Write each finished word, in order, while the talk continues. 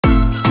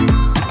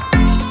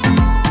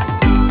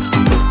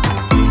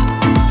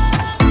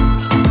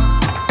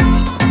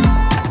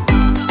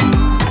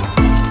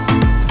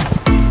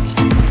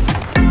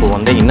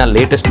இன்னும்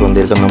லேட்டஸ்ட்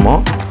வந்திருக்கு நம்ம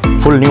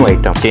ஃபுல் நியூ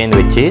ஐட்டம் செயின்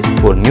வச்சு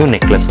ஒரு நியூ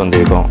நெக்லஸ்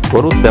வந்திருக்கும்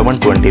ஒரு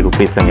 720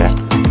 rupeesங்க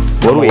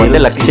ஒரு வந்து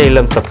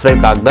லக்ஷைலம்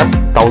சப்ஸ்கிரைப் ஆகுதா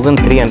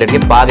 1300 க்கு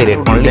பாதி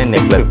rate online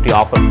necklace 50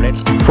 offer plate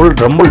full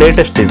ரொம்ப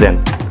லேட்டஸ்ட் டிசைன்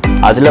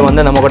அதுல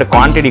வந்து நம்ம கூட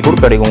குவாண்டிட்டி கூட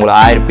கிடைக்கும் உங்களுக்கு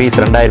 1000 பீஸ்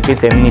 2000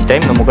 பீஸ் எனி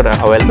டைம் நம்ம கூட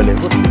அவைலபிள்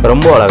இருக்கும்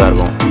ரொம்ப அழகா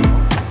இருக்கும்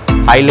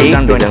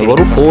ஹைலைட்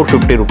ஒரு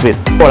 450 rupees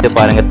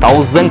பாருங்க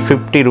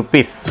 1050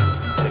 rupees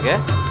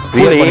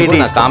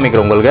நான்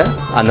காமிக்கிறேன் உங்களுக்கு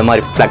அந்த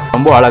மாதிரி ஃப்ளெக்ஸ்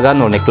ரொம்ப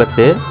அழகான ஒரு நெக்லஸ்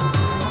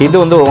இது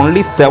வந்து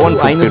only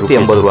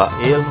 550 ரூபா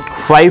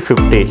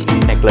 550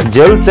 நெக்லஸ்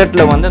ஜெல்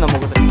செட்ல வந்து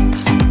நமக்கு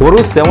ஒரு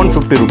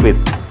 750 rupees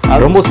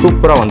ரொம்ப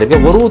சூப்பரா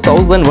வந்திருக்கு ஒரு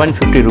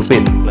 1150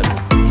 rupees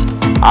plus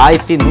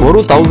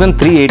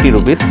 1380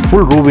 rupees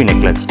full ruby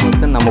necklace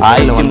நம்ம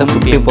ஆயில வந்து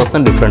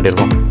 50% டிஃபரண்ட்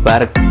இருக்கும்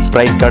வேற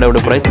பிரைஸ்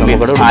கடோட பிரைஸ்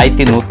நமக்கு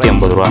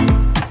 1150 ரூபாய்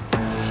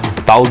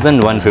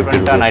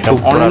 1150 item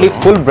only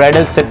full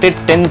bridal set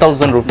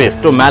 10000 rupees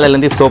to மேல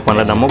இருந்து சோ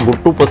பண்ணல நம்ம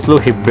good to பஸ்லோ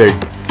hip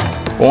belt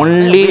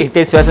only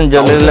hitesh fashion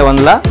jewelry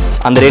வந்தா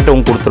அந்த ரேட்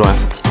உங்களுக்கு கொடுத்துருவேன்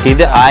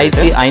இது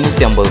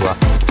 1550 ரூபாய்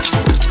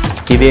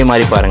இதே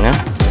மாதிரி பாருங்க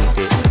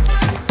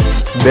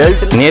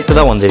பெல்ட் நேத்து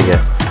தான் வந்திருக்கு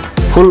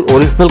ஃபுல்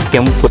ஒரிஜினல்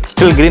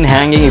கெம்பிள் கிரீன்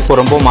ஹேங்கிங் இப்போ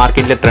ரொம்ப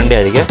மார்க்கெட்ல ட்ரெண்ட்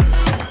ஆயிருக்கு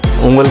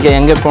உங்களுக்கு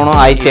எங்க போனோம்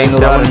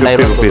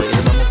 1500 rupees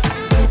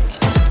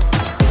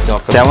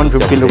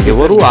 750 rupees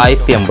ஒரு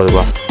 1050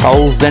 ரூபாய்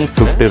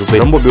 1050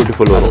 rupees ரொம்ப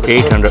பியூட்டிஃபுல் வரும்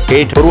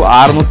 800 ஒரு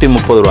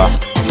 630 ரூபாய்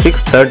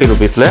 630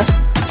 rupeesல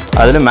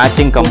அதுல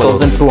matching compel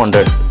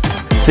 1200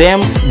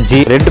 same G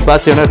red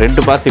பாசினா red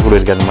பாசி கூட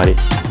இருக்கு அந்த மாதிரி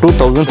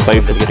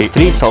 2550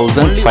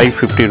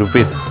 3550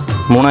 rupees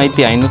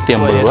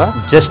 3550 ரூபாய்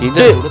ஜஸ்ட்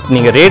இது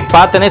நீங்க ரேட்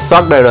பார்த்தனே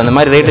ஷாக் ஆயிடும் அந்த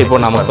மாதிரி ரேட் இப்போ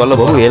நாம சொல்ல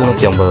போறோம்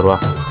 750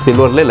 ரூபாய்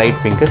சில்வர்ல லைட்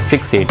பிங்க்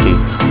 680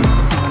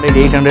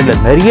 800ல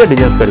நிறைய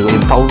டிசைன்ஸ்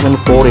கிடைக்கும்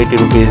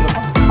 1480 rupees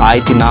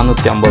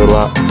 1450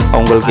 ரூபாய்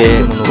உங்களுக்கு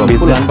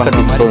பிசினஸ் பண்ற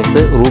டிஸ்கவுண்ட்ஸ்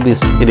ரூபி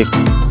இது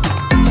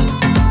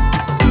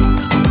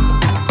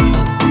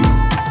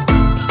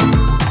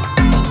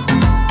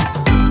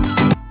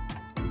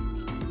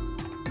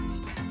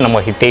நம்ம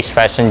hitesh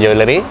fashion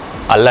jewelry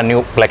alla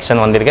new collection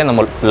வந்திருக்கு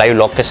நம்ம லைவ்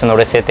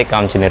லொகேஷனோட சேர்த்து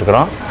காமிச்சிட்டு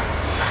இருக்கோம்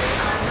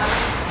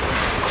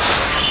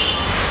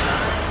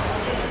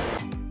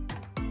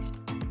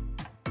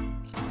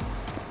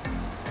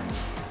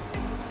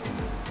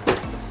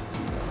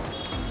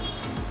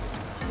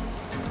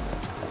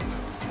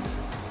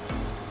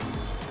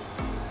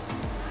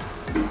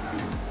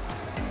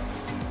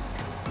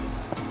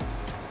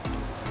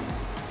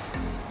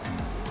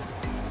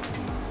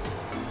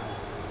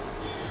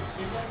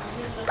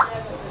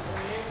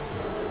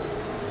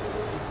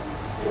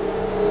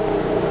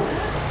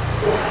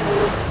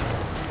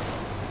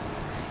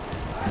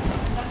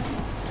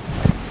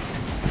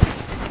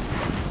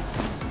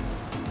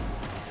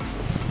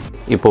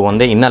இப்போ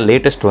வந்து இன்னும்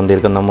லேட்டஸ்ட்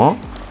வந்திருக்கு நம்ம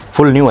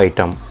ஃபுல் நியூ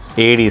ஐட்டம்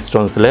ஏடி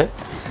ஸ்டோன்ஸில்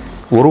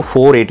ஒரு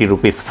 480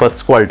 rupees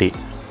ஃபர்ஸ்ட் குவாலிட்டி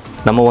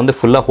நம்ம வந்து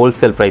ஃபுல்லாக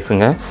ஹோல்சேல்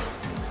ப்ரைஸுங்க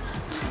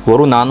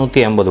ஒரு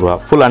 450 ரூபா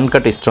ஃபுல்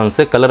அன்கட்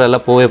ஸ்டோன்ஸு கலர்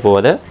எல்லாம் போவே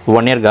போகாத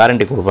 1 year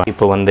கேரண்டி கொடுப்பேன்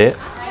இப்போ வந்து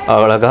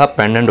அழகாக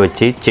பெண்டன்ட்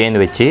வச்சு செயின்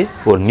வச்சு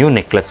ஒரு நியூ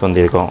நெக்லஸ்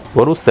வந்திருக்கோம்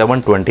ஒரு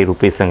 720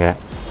 rupeesங்க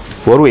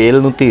ஒரு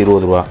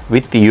 720 ரூபா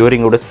வித்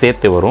இயரிங்கோட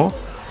சேர்த்து வரும்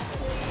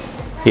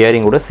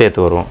இயரிங்கோட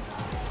சேர்த்து வரும்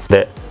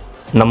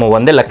நம்ம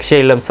வந்து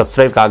லக்ஷைலம்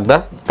சப்ஸ்கிரைப் ஆகுதா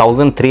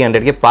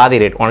 1300 க்கு பாதி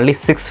rate only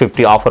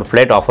 650 offer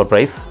flat offer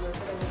price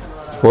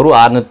ஒரு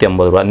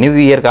 650 ரூபாய் நியூ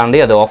இயர் காண்டி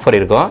அது ஆஃபர்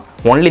இருக்கும்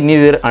only நியூ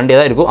இயர் ஆண்டி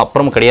தான் இருக்கும்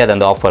அப்புறம் கிடையாது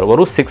அந்த ஆஃபர்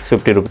ஒரு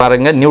 650 ரூபாய்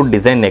பாருங்க நியூ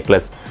டிசைன்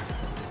நெக்லஸ்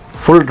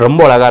ஃபுல்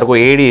ரொம்ப அழகா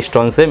இருக்கும் ஏடி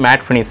ஸ்டோன்ஸ்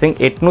மேட் ஃபினிஷிங்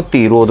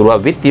 820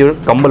 ரூபாய் வித்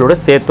கம்பலோட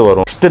சேர்த்து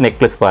வரும் நெக்ஸ்ட்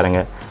நெக்லஸ்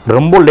பாருங்க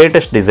ரொம்ப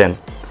லேட்டஸ்ட் டிசைன்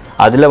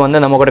அதுல வந்து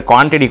நம்ம கூட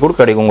குவாண்டிட்டி கூட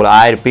கிடைக்கும் உங்களுக்கு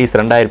 1000 பீஸ்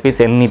 2000 பீஸ்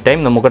எனி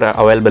டைம் நம்ம கூட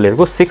அவைலபிள்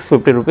இருக்கும்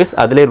 650 rupees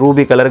அதுல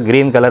Ruby colour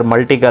green colour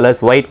multi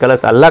colours white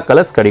colours எல்லா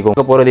கலர்ஸ் கிடைக்கும்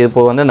போறது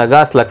இப்போ வந்து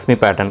நகாஸ் லக்ஷ்மி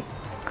பேட்டர்ன்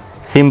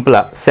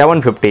சிம்பிளா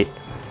 750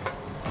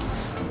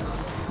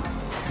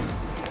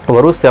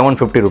 ஒரு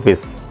 750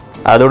 rupees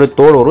அதோட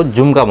தோடு ஒரு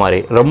ஜும்கா மாதிரி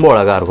ரொம்ப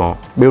அழகா இருக்கும்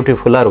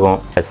பியூட்டிஃபுல்லா இருக்கும்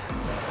எஸ்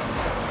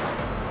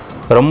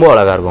ரொம்ப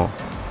அழகா இருக்கும்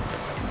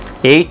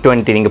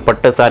 820 நீங்க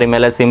பட்டு சாரி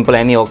மேல simple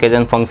any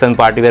occasion function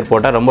party wear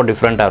போட்டா ரொம்ப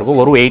டிஃபரண்டா இருக்கும்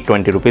ஒரு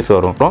 820 rupees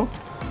வரும்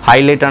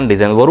ஹைலைட் ஆன்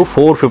டிசைன் ஒரு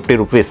 450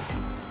 rupees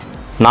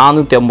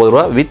 450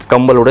 ரூபாய் வித்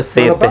கம்பலோட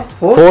சேர்த்து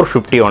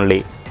 450 only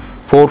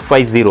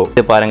 450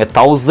 இது பாருங்க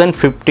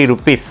 1050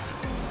 rupees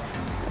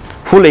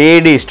full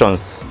AD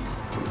stones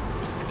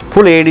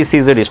full AD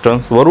CZ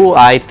stones ஒரு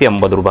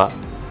 1050 ரூபாய்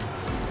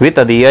வித்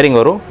அது இயரிங்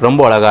வரும்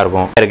ரொம்ப அழகா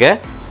இருக்கும் இருக்கு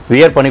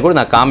வியர் பண்ணி கூட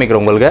நான்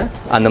காமிக்கிறேன் உங்களுக்கு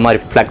அந்த மாதிரி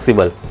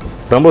ஃப்ளெக்சிபிள்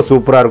ரொம்ப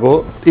சூப்பரா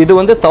இருக்கும் இது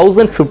வந்து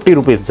 1050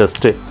 rupees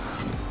ஜஸ்ட்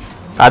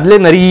அதுல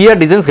நிறைய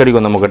டிசைன்ஸ்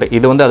கிடைக்கும் நமக்கிட்ட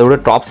இது வந்து அதோட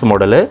டாப்ஸ்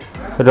மாடல்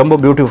ரொம்ப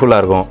பியூட்டிஃபுல்லா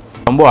இருக்கும்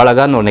ரொம்ப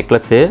அழகான ஒரு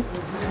நெக்லஸ்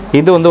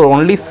இது வந்து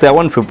only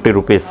 750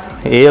 rupees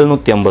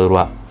 750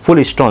 ரூபாய்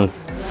ஃபுல் ஸ்டோன்ஸ்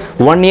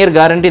 1 year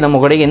கேரண்டி நம்ம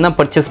கூட என்ன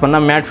பர்ச்சேஸ் பண்ணா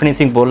மேட்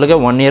ஃபினிஷிங் பொருளுக்கு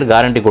 1 year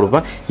கேரண்டி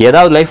கொடுப்பேன்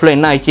ஏதாவது லைஃப்ல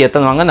என்ன ஆயிச்சு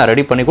எத்தனை வாங்க நான்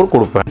ரெடி பண்ணி கூட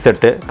கொடுப்பேன்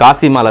செட்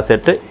காசி மாலா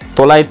செட்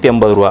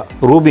 950 ரூபா.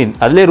 ரூபி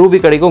அதிலே ரூபி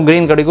கிடைக்கும்,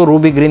 க்ரீன் கிடைக்கும்,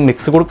 ரூபி க்ரீன்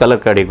மிக்ஸ் கூட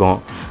கலர் கிடைக்கும்.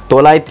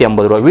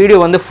 950 ரூபா. வீடியோ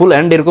வந்து ஃபுல்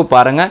எண்ட் இருக்கும்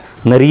பாருங்கள்.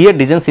 நிறைய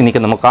டிசைன்ஸ்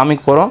இன்றைக்கி நம்ம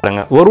காமிக்க போகிறோம்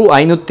பாருங்கள். ஒரு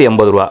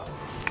 580 ரூபா.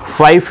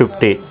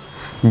 550.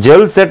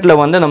 ஜுவல் செட்டில்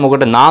வந்து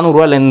நம்மக்கிட்ட 400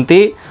 ரூபாயிலேருந்து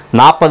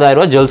 40,000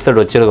 ரூபா ஜுவல்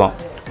செட் வச்சுருக்கோம்.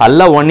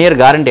 எல்லாம் 1 இயர்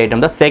கேரண்டி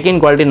ஐட்டம் தான். செகண்ட்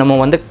குவாலிட்டி நம்ம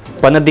வந்து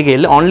பண்ணதுக்கு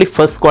இல்லை, only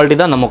ஃபர்ஸ்ட் குவாலிட்டி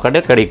தான் நம்ம கிட்ட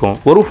கிடைக்கும்.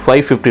 ஒரு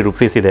 550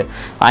 ருபீஸ். இது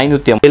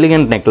 550.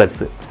 எலிகண்ட் நெக்லஸ்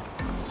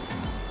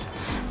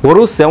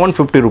ஒரு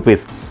 750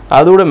 ருபீஸ்.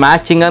 அதோட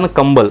மேட்சிங்கான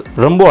கம்பல்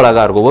ரொம்ப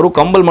அழகாக இருக்கும். ஒரு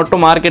கம்பல்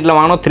மட்டும் மார்க்கெட்டில்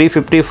வாங்கினோம்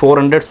 350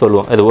 400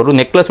 சொல்லுவோம். அது ஒரு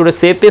நெக்லஸோட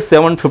சேர்த்து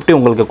 750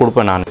 உங்களுக்கு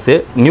கொடுப்பேன் நான்.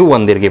 நியூ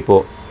வந்திருக்கு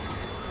இப்போது,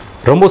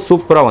 ரொம்ப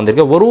சூப்பராக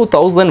வந்திருக்கு. ஒரு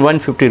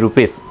 1150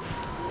 ருபீஸ்.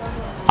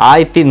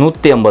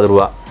 1150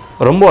 ரூபா.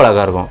 ரொம்ப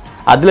அழகாக இருக்கும்.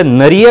 அதில்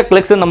நிறைய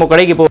கலெக்ஷன் நம்ம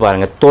கடைக்கு போய்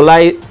பாருங்கள்.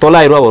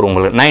 900 ரூபா வரும்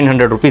உங்களுக்கு.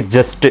 900 rupees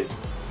just.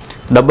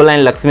 Double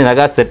line Lakshmi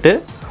நகா செட்டு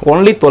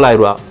ஒன்லி 900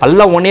 ரூபா.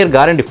 எல்லாம் 1 year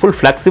guarantee. Full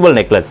flexible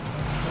necklace.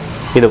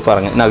 இது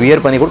பாருங்கள், நான்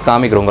வியர் பண்ணி கூட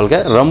காமிக்கிறேன் உங்களுக்கு.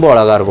 ரொம்ப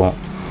அழகாக இருக்கும்.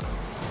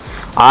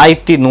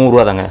 1100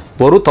 ரூபா தாங்க.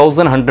 ஒரு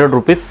 1100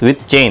 rupees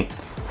with chain.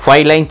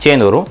 5 line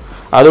chain வரும்.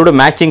 அதோட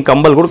மேட்சிங்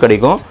கம்பல் கூட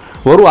கிடைக்கும்.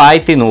 ஒரு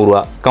 1100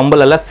 ரூபா.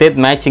 கம்பல் எல்லாம்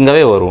சேர்த்து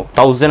மேட்சிங்காகவே வரும்.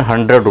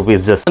 1100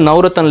 ருபீஸ் ஜஸ்ட்.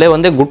 நவரத்தன்லேயே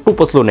வந்து குட்டு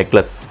பஸ்லு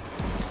நெக்லஸ்.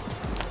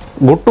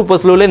 குட்டு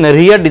பஸ்லூலே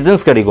நிறைய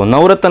டிசைன்ஸ் கிடைக்கும்.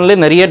 நவரத்தன்லேயே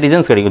நிறைய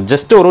டிசைன்ஸ் கிடைக்கும்.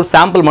 ஜஸ்ட் ஒரு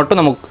சாம்பிள் மட்டும்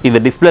நமக்கு இது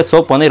டிஸ்பிளே ஷோ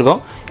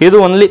பண்ணியிருக்கோம். இது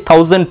ஒன்லி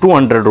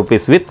 1200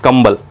 ருபீஸ் வித்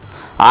கம்பல்.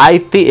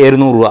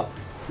 1200 ரூபா.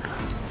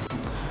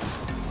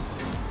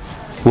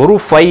 ஒரு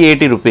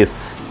 580 ருபீஸ்.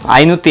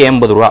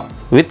 580 ரூபா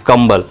வித்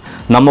கம்பல்.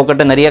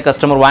 நம்மக்கிட்ட நிறைய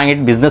கஸ்டமர்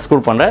வாங்கிட்டு பிஸ்னஸ்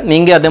கூட பண்ணுறேன்.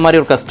 நீங்கள் அதே மாதிரி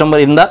ஒரு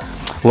கஸ்டமர் இருந்தால்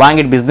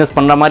வாங்கிட்டு பிஸ்னஸ்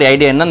பண்ணுற மாதிரி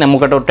ஐடியா என்ன,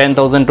 நம்மக்கிட்ட ஒரு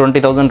 10,000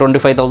 20,000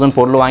 25,000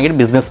 பொருள் வாங்கிட்டு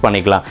பிஸ்னஸ்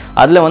பண்ணிக்கலாம்.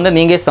 அதில் வந்து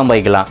நீங்கள்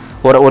சம்பாதிக்கலாம்.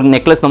 ஒரு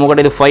நெக்லஸ்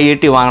நம்மக்கிட்ட இது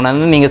 580 வாங்கினா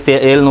நீங்கள்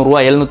 700 ரூபா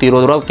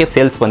 720 ரூபாய்க்கே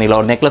சேல்ஸ்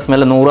பண்ணிக்கலாம். ஒரு நெக்லஸ்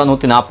மேலே 100 ரூபா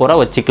 140 ரூபா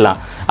வச்சுக்கலாம்.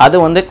 அது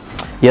வந்து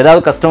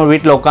ஏதாவது கஸ்டமர்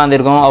வீட்டில்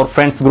உட்காந்துருக்கோம், அவர்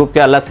ஃப்ரெண்ட்ஸ் குரூப்க்கு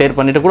எல்லாம் ஷேர்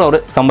பண்ணிட்டு கூட அவர்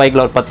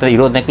சம்பாதிக்கலாம். ஒரு 10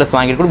 20 நெக்லஸ்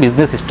வாங்கிட்டு கூட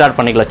பிஸ்னஸ் ஸ்டார்ட்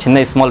பண்ணிக்கலாம்.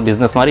 சின்ன ஸ்மால்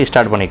பிஸ்னஸ் மாதிரி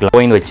ஸ்டார்ட் பண்ணிக்கலாம்.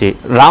 கோயின் வச்சு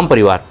ராம்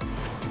பரிவார்,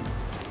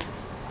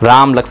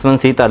 ராம் லக்ஷ்மண்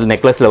சீதா அது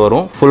நெக்லஸில்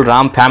வரும். Full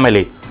Ram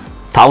family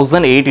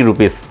 1080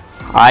 rupees.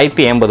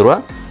 1080 ரூபா.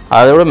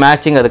 அதோட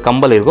மேட்சிங் அது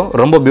கம்பல் இருக்கும்.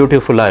 ரொம்ப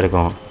பியூட்டிஃபுல்லாக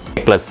இருக்கும்.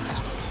 நெக்லஸ்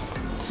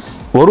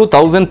ஒரு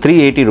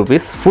 1380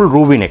 ருபீஸ். Full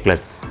Ruby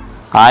necklace.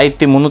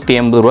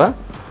 1380 ரூபா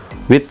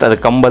வித் அது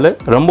கம்பல்.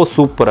 ரொம்ப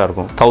சூப்பராக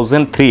இருக்கும்.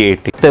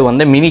 1380. இது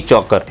வந்து மினி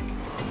சாக்கர்,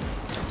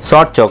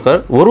 ஷார்ட்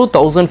சாக்கர். ஒரு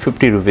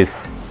 1050 ருபீஸ்.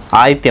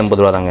 1080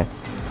 ரூபா தாங்க.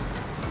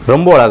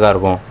 ரொம்ப அழகாக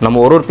இருக்கும். நம்ம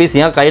ஒரு பீஸ்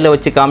ஏன் கையில்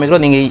வச்சு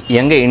காமிக்கிறோம். நீங்கள்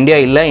எங்கே இந்தியா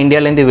இல்லை,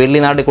 இந்தியாவிலேருந்து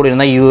வெளிநாடு கூட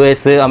இருந்தால்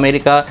US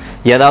அமெரிக்கா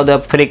ஏதாவது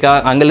ஆப்பிரிக்கா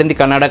அங்கேருந்து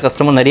கனடா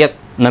கஸ்டமர் நிறைய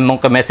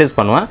நமக்கு மெசேஜ்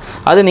பண்ணுவேன்.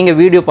 அது நீங்கள்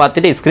வீடியோ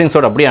பார்த்துட்டு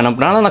ஸ்க்ரீன்ஷாட் அப்படியே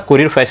அனுப்புனா நான்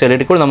கொரியர்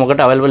ஃபெசிலிட்டி கூட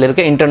நம்மக்கிட்ட அவைலபிள்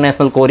இருக்குது.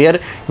 இன்டர்நேஷ்னல் கொரியர்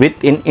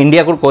வித்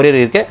இந்தியா கூட கொரியர்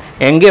இருக்குது.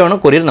 எங்கே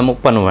வேணும் கொரியர்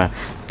நமக்கு பண்ணுவேன்.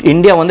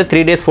 இந்தியா வந்து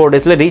 3 days 4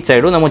 days ரீச்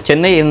ஆகிடும். நம்ம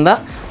சென்னை இருந்தால்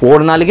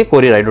ஒரு நாளைக்கு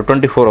கொரியர் ஆகிடும்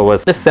 24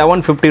 hours.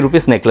 750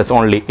 rupees necklace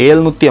only.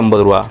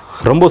 750 ரூபா.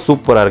 ரொம்ப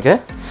சூப்பராக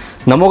இருக்குது.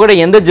 நம்ம கூட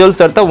எந்த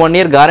ஜுவல்ஸ் எடுத்தால் 1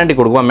 இயர் கேரண்டி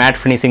கொடுப்போம். Matte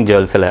finishing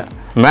ஜுவல்ஸில்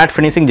matte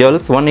finishing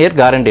jewels 1 year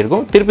guarantee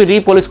இருக்கும். திருப்பி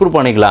ரீபாலிஷ் கூட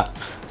பண்ணிக்கலாம்.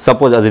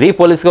 சப்போஸ் அது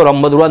ரீபாலிஷ்க்கு ஒரு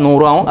 50 ரூபா 100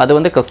 ரூபா ஆகும். அது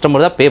வந்து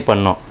கஸ்டமர் தான் பே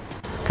பண்ணணும்.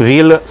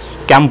 Real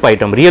camp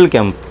item, real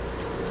camp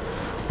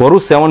ஒரு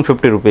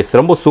 750 ருபீஸ்.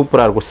 ரொம்ப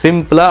சூப்பராக இருக்கும்.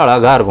 சிம்பிளாக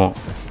அழகாக இருக்கும்.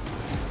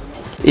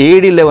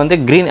 ஏடியில் வந்து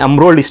க்ரீன்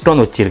எம்ப்ராய்டரி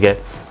ஸ்டோன் வச்சுருக்கேன்.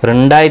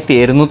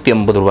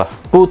 2250 ரூபா.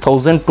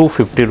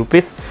 2250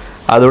 ருபீஸ்.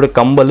 அதோட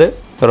கம்பல்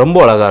ரொம்ப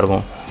அழகாக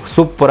இருக்கும்.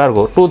 சூப்பராக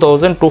இருக்கும்.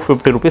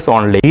 2250 rupees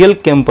only. Real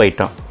camp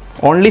item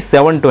only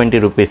 720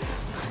 rupees.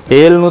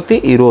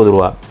 720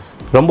 ரூபா.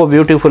 ரொம்ப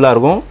பியூட்டிஃபுல்லாக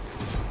இருக்கும்.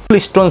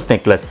 Full stones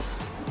necklace,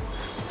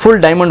 full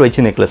diamond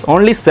வச்சு நெக்லஸ்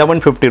ஒன்லி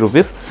 750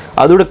 ருபீஸ்.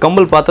 அதோட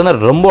கம்பல் பார்த்தோன்னா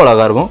ரொம்ப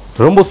அழகாக இருக்கும்.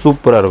 ரொம்ப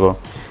சூப்பராக இருக்கும்.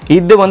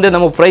 இது வந்து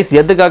நம்ம ப்ரைஸ்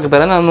எதுக்காக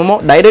தரேன்னா நம்ம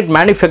டைரெக்ட்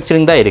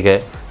மேனுஃபேக்சரிங் தான்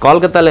இருக்குது.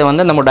 கொல்கத்தாவில்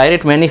வந்து நம்ம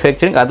டைரெக்ட்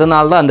மேனுஃபேக்சரிங்.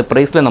 அதனால தான் அந்த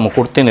ப்ரைஸில் நம்ம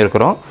கொடுத்துன்னு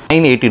இருக்கிறோம்.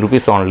 980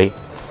 ருபீஸ் ஒன்லி.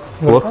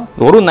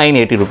 ஒரு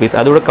 980 ருபீஸ்.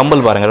 அதோட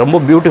கம்பல் பாருங்கள் ரொம்ப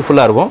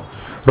பியூட்டிஃபுல்லாக இருக்கும்.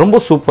 ரொம்ப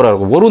சூப்பராக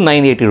இருக்கும். ஒரு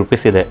 980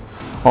 ருபீஸ். இது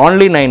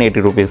only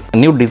 980 ருபீஸ்.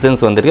 நியூ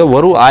டிசைன்ஸ் வந்திருக்கு.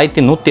 ஒரு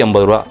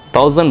 1150 ரூபா.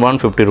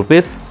 1150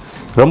 ருபீஸ்.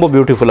 ரொம்ப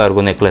பியூட்டிஃபுல்லாக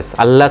இருக்கும் நெக்லஸ்.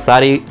 எல்லா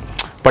சாரி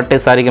பட்டை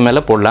சாரிக்கு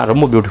மேலே போடலாம்.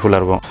 ரொம்ப பியூட்டிஃபுல்லாக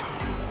இருக்கும்.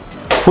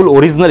 Full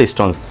original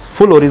stones.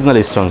 Full original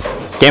stones.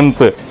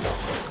 கெம்பு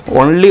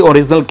only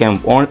original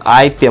கெம்ப்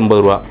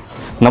 1050 ரூபா.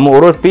 நம்ம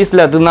ஒரு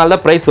பீஸில் அதனால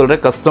தான் ப்ரைஸ்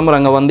சொல்கிறேன். கஸ்டமர்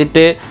அங்கே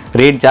வந்துட்டு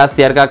ரேட்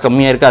ஜாஸ்தியாக இருக்கா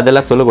கம்மியாக இருக்கா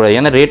அதெல்லாம் சொல்லக்கூடாது.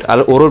 ஏன்னா ரேட்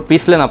ஒரு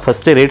பீஸில் நான்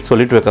ஃபஸ்ட்டு ரேட்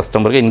சொல்லிவிடுவேன்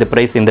கஸ்டமருக்கு. இந்த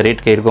ப்ரைஸ் இந்த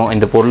ரேட்கே இருக்கும்,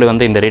 இந்த பொருள்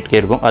வந்து இந்த ரேட்கே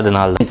இருக்கும்.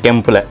 அதனால தான்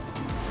கெம்பில்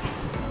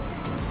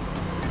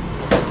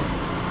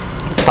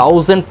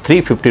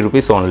 1350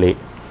 ருபீஸ் ஒன்லி.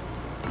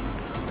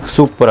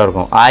 சூப்பராக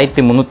இருக்கும்.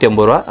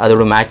 1350 ரூபா.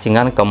 அதோட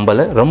மேட்சிங்கான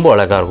கம்பல் ரொம்ப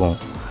அழகாக இருக்கும்.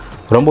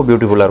 ரொம்ப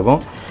பியூட்டிஃபுல்லாக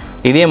இருக்கும்.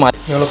 இதே மாதிரி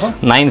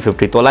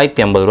 950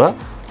 950 ரூபா.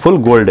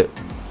 Full gold.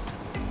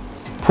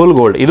 Full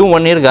gold. இதுவும்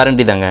 1 இயர்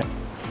கேரண்டி தாங்க.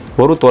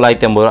 ஒரு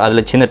 950 ரூபா.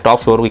 அதில் சின்ன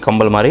டாப்ஸ் ஒரு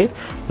கம்பல் மாதிரி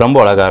ரொம்ப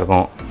அழகாக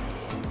இருக்கும்.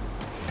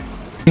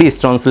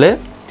 ஸ்டோன்ஸில்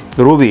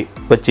ரூபி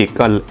வச்சு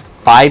கல்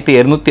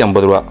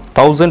 1250 ரூபா.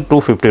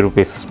 1250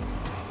 ருபீஸ்.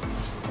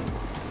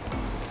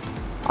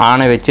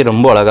 ஆனை வச்சு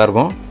ரொம்ப அழகாக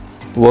இருக்கும்.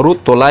 ஒரு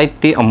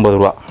 950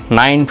 ரூபா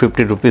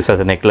 950 rupees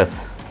அது நெக்லஸ்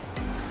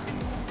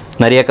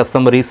நிறைய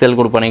கஸ்டமர் ரீசேல்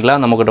கூட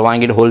பண்ணிக்கலாம் நம்மகிட்ட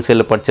வாங்கிட்டு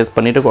ஹோல்சேலில் பர்ச்சேஸ்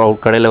பண்ணிவிட்டு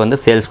கடையில் வந்து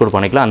சேல்ஸ் கூட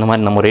பண்ணிக்கலாம் அந்த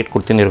மாதிரி நம்ம ரேட்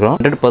கொடுத்துருக்கோம்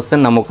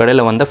 100% நம்ம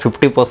கடையில் வந்து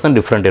 50%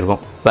 டிஃப்ரெண்ட்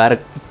இருக்கும் வேறு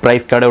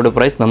ப்ரைஸ் கடையோட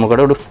ப்ரைஸ் நம்ம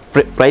கடையோட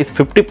ப்ரைஸ்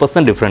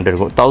 50% டிஃப்ரெண்ட்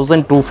இருக்கும்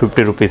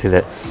 1250 rupees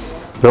இது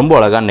ரொம்ப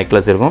அழகான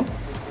நெக்லஸ் இருக்கும்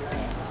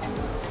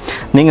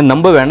நீங்கள்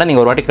நம்ப வேண்டாம்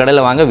நீங்கள் ஒரு வாட்டி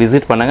கடையில் வாங்க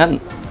விசிட் பண்ணுங்கள்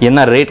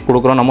என்ன ரேட்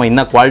கொடுக்குறோம் நம்ம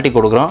என்ன குவாலிட்டி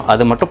கொடுக்குறோம்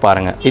அது மட்டும்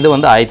பாருங்கள் இது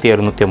வந்து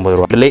 1250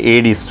 ரூபா இதில்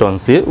ஏடி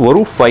ஸ்டோன்ஸு ஒரு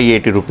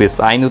 580 rupees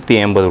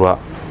 580 ரூபா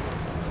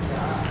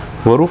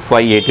ஒரு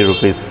 580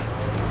 rupees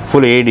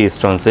ஃபுல் ஏடி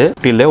ஸ்டோன்ஸு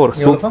இல்லை ஒரு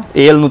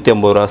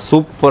 750 ரூபா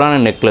சூப்பரான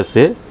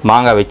நெக்லஸ்ஸு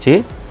மாங்காய் வச்சு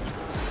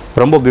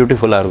ரொம்ப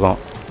பியூட்டிஃபுல்லாக இருக்கும்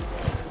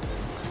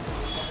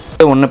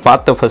ஒன்று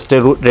பார்த்தேன் ஃபஸ்ட்டு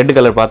ரெட்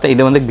கலர் பார்த்தேன்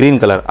இது வந்து க்ரீன்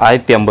கலர்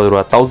 1050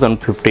 ரூபா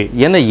 1050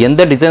 ஏன்னா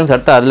எந்த டிசைன்ஸ்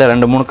எடுத்தால் அதில்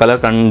 2-3 கலர்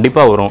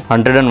கண்டிப்பாக வரும்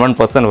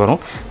 101% வரும்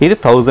இது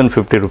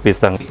 1050 rupees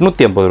தாங்க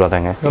 850 ரூபா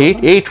தாங்க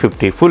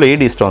 850 ஃபுல்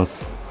ஏடி ஸ்டோன்ஸ்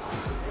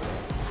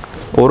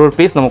ஒரு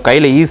பீஸ் நம்ம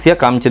கையில் ஈஸியாக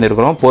காமிச்சுன்னு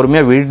இருக்கிறோம்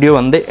பொறுமையாக வீடியோ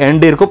வந்து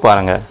எண்டு இருக்கும்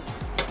பாருங்கள்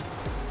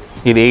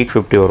இது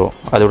 850 வரும்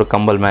அதோட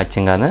கம்பல்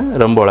மேட்சிங்கான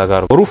ரொம்ப அழகாக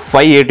இருக்கும் ஒரு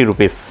 580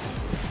 rupees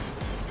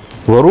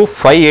ஒரு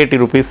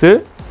 580 rupees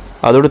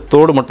அதோட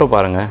தோடு மட்டும்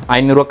பாருங்கள்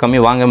 500 ரூபா கம்மி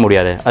வாங்க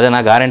முடியாது அதை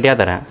நான் கேரண்டியாக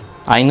தரேன்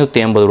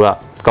 580 ரூபா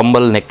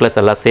கம்பல் நெக்லஸ்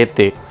எல்லாம்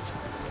சேர்த்து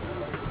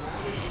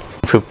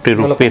 50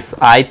 rupees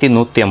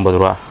 1150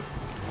 ரூபா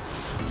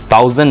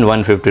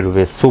 1150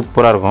 rupees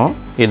சூப்பராக இருக்கும்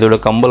இதோட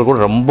கம்பல் கூட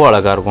ரொம்ப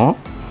அழகாக இருக்கும்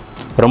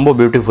ரொம்ப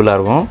பியூட்டிஃபுல்லாக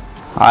இருக்கும்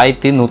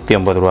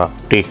 1150 ரூபா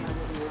டீ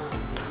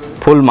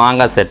ஃபுல்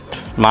மாங்காய் செட்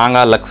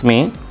மாங்காய் லக்ஷ்மி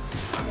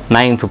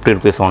 950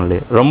 rupees only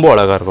ரொம்ப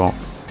அழகாக இருக்கும்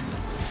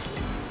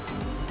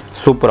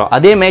சூப்பராக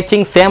அதே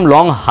மேட்சிங் சேம்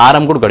லாங்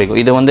ஹாரம் கூட கிடைக்கும்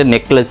இது வந்து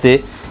நெக்லஸ்ஸு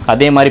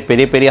அதே மாதிரி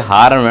பெரிய பெரிய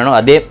ஹாரம் வேணும்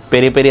அதே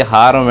பெரிய பெரிய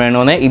ஹாரம்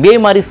வேணும்னு இதே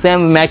மாதிரி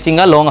சேம்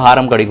மேட்சிங்காக லாங்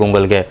ஹாரம் கிடைக்கும்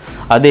உங்களுக்கு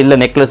அது இல்லை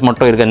நெக்லஸ்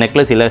மட்டும் இருக்குது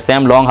நெக்லஸ் இல்லை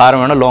சேம் லாங்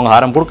ஹாரம் வேணும் லாங்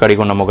ஹாரம் கூட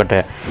கிடைக்கும் நம்மக்கிட்ட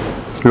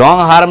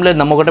லாங் ஹாரமில்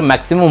நம்மக்கிட்ட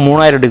மேக்ஸிமம்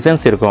 3000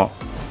 டிசைன்ஸ் இருக்கும்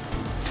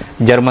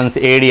Germans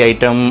AD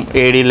item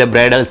ஏடியில்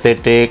bridal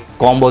set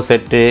combo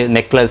set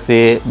necklace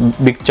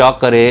big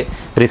சாக்கரு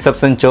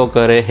reception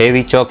choker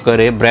heavy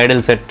choker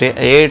bridal set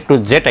A to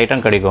Z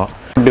item கிடைக்கும்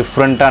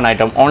டிஃப்ரெண்ட்டான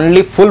item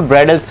only full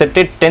bridal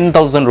set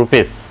 10,000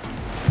 rupees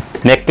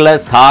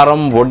necklace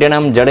ஹாரம்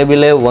ஒடினம்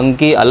ஜடபில்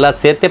வங்கி எல்லாம்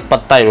சேர்த்து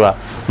 10,000 ரூபா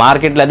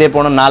மார்க்கெட்டில் அதே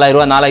போனால் 4,000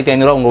 ரூபா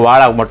 4,500 ரூபா உங்கள்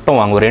வாடகை மட்டும்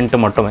வாங்குவோம் ரெண்ட்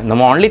மட்டும்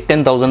நம்ம ஒன்லி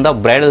 10,000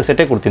 தான் பிரைடல்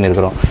செட்டே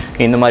கொடுத்துருக்கிறோம்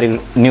இந்த மாதிரி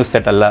நியூஸ்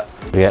செட் எல்லாம்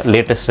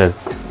லேட்டஸ்ட்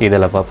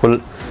இதெல்லாம் ஃபுல்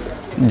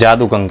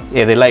ஜாது கங்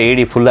இதெல்லாம்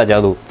ஏடி ஃபுல்லாக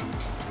ஜாது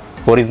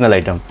ஒரிஜினல்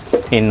ஐட்டம்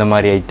இந்த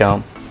மாதிரி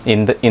ஐட்டம்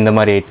இந்த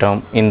மாதிரி ஐட்டம்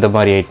இந்த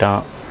மாதிரி ஐட்டம்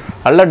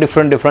எல்லாம்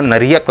டிஃப்ரெண்ட்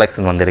நிறைய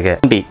கலெக்ஷன் வந்திருக்கு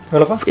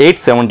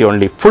 870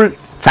 only full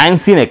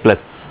fancy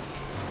necklace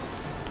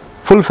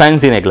full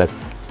fancy necklace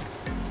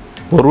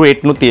ஒரு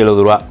 870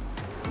 ரூபா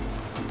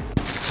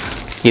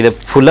இதை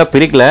ஃபுல்லாக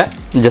பிரிக்கல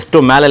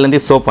ஜஸ்ட்டு மேலேருந்து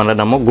ஷோ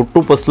பண்ணுறேன் நம்ம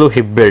குட்டு பஸ்லு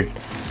ஹிப் பெல்ட்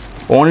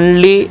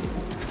ஓன்லி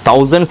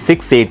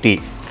 1680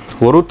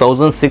 ஒரு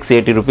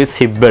 1680 rupees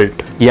ஹிப் பெல்ட்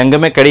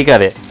எங்கேயுமே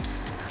கிடைக்காது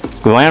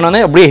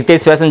வேணும்னே அப்படியே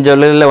ஹிதேஷ் ஃபேஷன்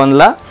ஜுவல்லரியில்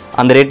வந்தால்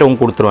அந்த ரேட்டை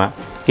உங்களுக்கு கொடுத்துருவேன்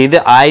இது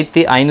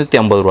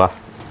 1550 ரூபா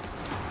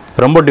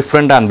ரொம்ப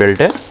டிஃப்ரெண்ட்டான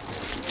பெல்ட்டு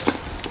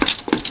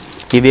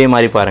இதே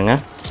மாதிரி பாருங்கள்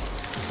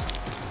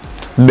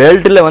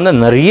பெல்ட்டில் வந்து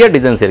நிறைய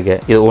டிசைன்ஸ்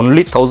இருக்குது இது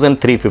ஒன்லி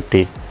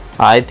 1350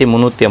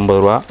 1350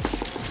 ரூபா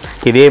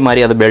இதே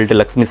மாதிரி அது பெல்ட்டு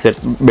லக்ஷ்மி செட்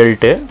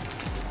பெல்ட்டு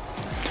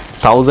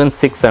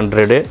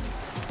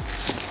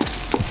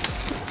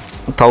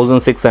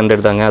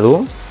 1600 தாங்க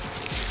அதுவும்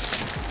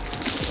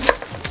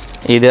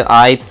இது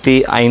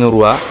 1500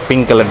 ரூபா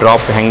பிங்க் கலர்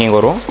ட்ராப் ஹேங்கிங்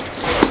வரும்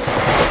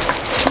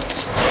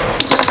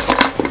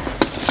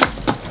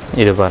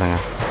இது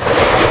பாருங்கள்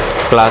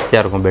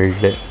கிளாஸியாக இருக்கும்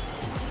பெல்ட்டு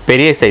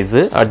பெரிய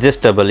சைஸு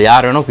அட்ஜஸ்டபிள்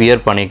யார் வேணும்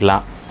வியர்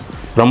பண்ணிக்கலாம்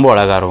ரொம்ப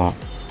அழகாக இருக்கும்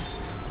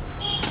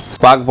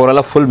பார்க்க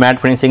போகிறல ஃபுல் மேட்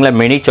ஃபினிஷிங்கில்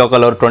மினி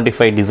சோக்கல் ஒரு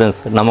 25 டிசைன்ஸ்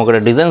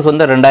நமக்கு டிசைன்ஸ்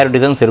வந்து 2000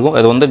 டிசைன்ஸ் இருக்கும்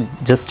அது வந்து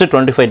ஜஸ்ட்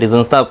 25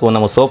 டிசைன்ஸ் தான் இப்போ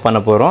நம்ம ஷோ பண்ண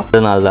போகிறோம்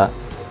அதனால தான்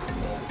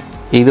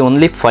இது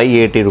ஒன்லி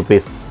 580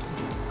 rupees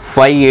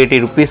 580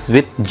 rupees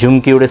வித்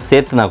ஜும்கியோட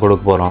சேர்த்து நான்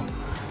கொடுக்க போகிறோம்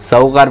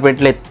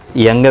சவுகார்பேட்டில்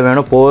எங்கே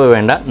வேணும் போக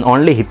வேண்டாம்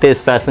ஒன்லி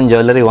ஹிதேஷ் ஃபேஷன்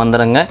ஜுவல்லரி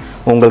வந்துடுங்க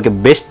உங்களுக்கு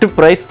பெஸ்ட்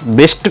ப்ரைஸ்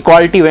பெஸ்ட்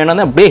குவாலிட்டி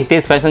வேணும்னா அப்படியே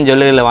ஹிதேஷ் ஃபேஷன்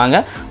ஜுவல்லரியில் வாங்க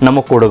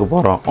நம்ம கொடுக்க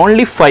போகிறோம்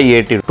ஒன்லி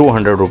 580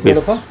 200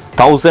 rupees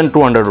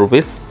 1200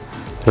 rupees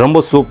ரொம்ப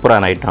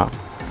சூப்பரான ஐட்டம்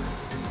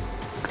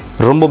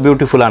ரொம்ப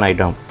பியூட்டிஃபுல்லான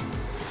ஐட்டம்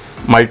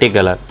மல்டி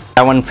கலர்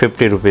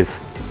 750 rupees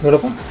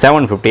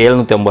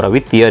 750 ரூபா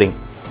வித் இயரிங்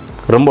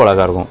ரொம்ப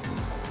அழகாக இருக்கும்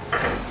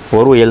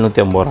ஒரு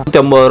 750 ரூபா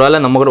 150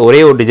 ரூபாயில் நம்ம கூட ஒரே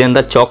ஒரு டிசைன்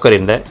தான் சாக்கர்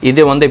இந்த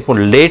இது வந்து இப்போ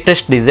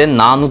லேட்டஸ்ட் டிசைன்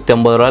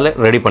 450 ரூபாயில்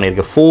ரெடி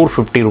பண்ணியிருக்கேன்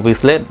 450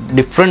 rupeesல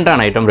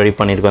டிஃப்ரெண்ட்டான ஐட்டம் ரெடி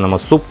பண்ணியிருக்கோம் நம்ம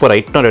சூப்பர்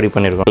ஐட்டம் ரெடி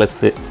பண்ணியிருக்கோம் ப்ளஸ்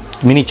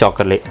மினி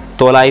சாக்கர்லேயே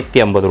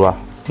 950 ரூபா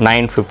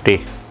 950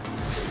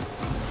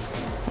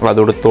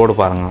 அதோட தோடு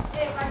பாருங்கள்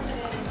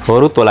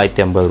ஒரு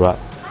 950 ரூபா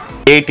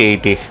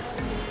 880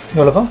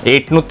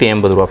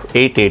 880 ரூபா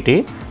 880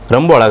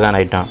 ரொம்ப அழகான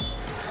ஐட்டம்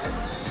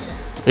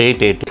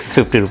 880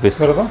 650 rupees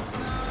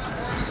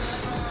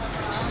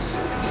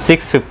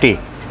 650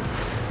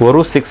 ஒரு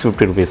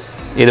 650 rupees.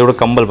 இதோட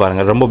கம்பல்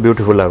பாருங்கள் ரொம்ப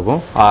பியூட்டிஃபுல்லாக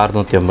இருக்கும்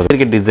 650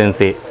 இருக்க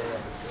டிசைன்ஸே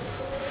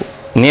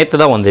நேற்று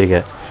தான் வந்திருக்கு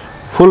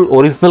ஃபுல்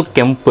ஒரிஜினல்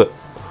கெம்பு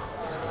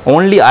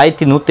ஓன்லி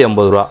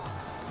 1150 ரூபா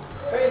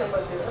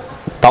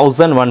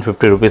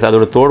 1150 rupees.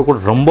 அதோட தோடு கூட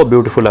ரொம்ப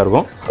பியூட்டிஃபுல்லாக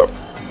இருக்கும்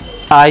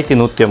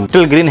 1150.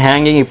 மெட்டல் க்ரீன்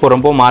ஹேங்கிங் இப்போ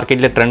ரொம்ப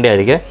மார்க்கெட்டில் ட்ரெண்டாக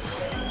இருக்கு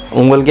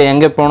உங்களுக்கு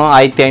எங்கே போனோம்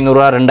 1500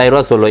 ரூபா 2000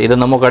 ரூபா சொல்லும் இது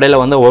நம்ம கடையில்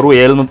வந்து ஒரு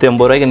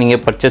 750 ரூபாய்க்கு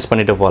நீங்கள் பர்ச்சேஸ்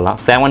பண்ணிட்டு போகலாம்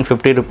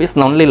 750 rupees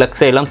ஒன்லி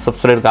லக்ஷைலம்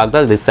சப்ஸ்கிரைபருக்காக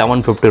தான் இது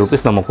 750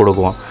 rupees நம்ம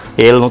கொடுக்குவோம்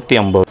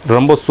 750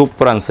 ரொம்ப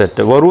சூப்பரான செட்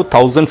ஒரு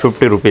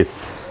 1050 rupees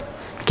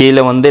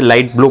கீழே வந்து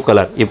லைட் ப்ளூ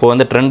கலர் இப்போ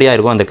வந்து ட்ரெண்டியாக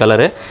இருக்கும் அந்த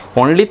கலரு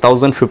ஒன்லி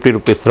 1050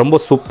 rupees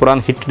ரொம்ப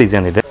சூப்பரான ஹிட்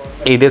டிசைன்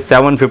இது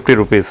 750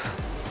 rupees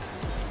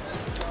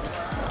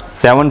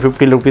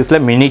 750 rupeesல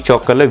மினி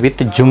சாக்கரில் வித்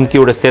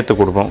ஜும்கியோட சேர்த்து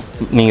கொடுப்போம்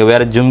நீங்கள்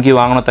வேறு ஜும்கி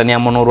வாங்கணும்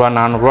தனியாக 300 ரூபா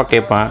 400 ரூபா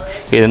கேட்பேன்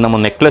இது நம்ம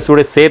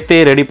நெக்லஸோட சேர்த்தே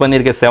ரெடி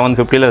பண்ணியிருக்கேன்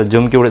 750ல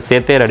ஜும்கியோட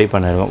சேர்த்தே ரெடி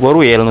பண்ணியிருக்கோம்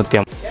ஒரு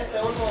 750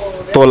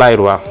 900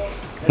 ரூபா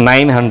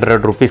 900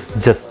 rupees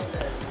ஜஸ்ட்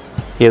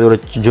இதோட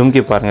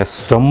ஜும்கி பாருங்கள்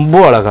ரொம்ப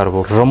அழகாக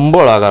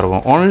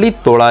இருக்கும் ஒன்லி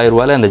 900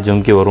 ரூபாயில் அந்த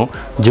ஜும்கி வரும்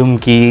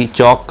ஜும்கி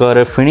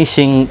சாக்கர்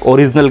ஃபினிஷிங்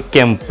ஒரிஜினல்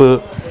கெம்பு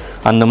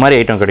அந்த மாதிரி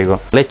ஐட்டம்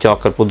கிடைக்கும் இல்லை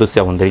சாக்கர்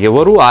புதுசாக வந்திருக்கு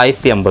ஒரு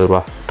 1050 ரூபா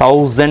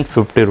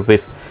 1050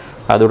 rupees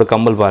அதோட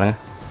கம்பல் பாருங்கள்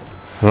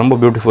ரொம்ப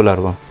பியூட்டிஃபுல்லாக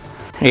இருக்கும்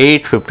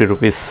 850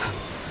 rupees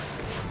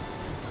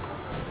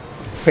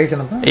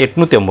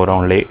 850 ரூபா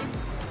only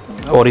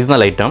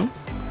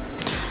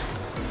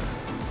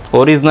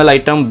original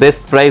item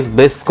best price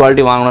best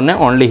quality வாங்கணுன்னே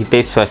only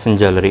Hitesh fashion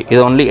jewellery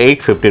இது ஒன்லி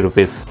 850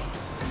 rupees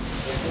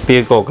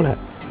பீகாக்கில்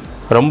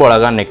ரொம்ப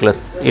அழகான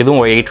நெக்லஸ்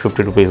இதுவும்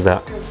 850 rupees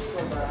தான்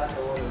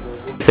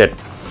செட்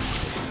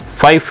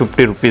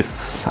 550 rupees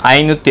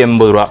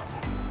 580 ரூபா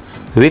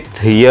வித்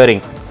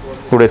இயரிங்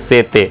கூட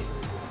சேர்த்தே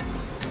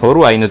ஒரு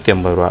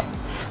 580 ரூபா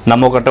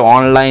நம்ம கிட்ட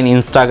ஆன்லைன்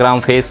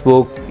இன்ஸ்டாகிராம்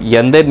ஃபேஸ்புக்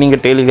எந்த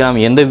நீங்கள் டெலிகிராம்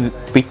எந்த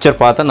பிக்சர்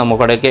பார்த்தா நம்ம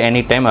கடைக்கு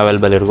எனி டைம்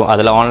அவைலபிள் இருக்கும்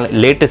அதில் online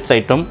latest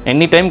item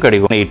any time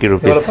கிடைக்கும் 80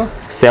 rupees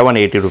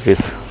 780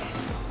 rupees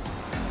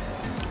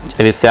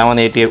இது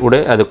 780 கூட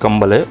அது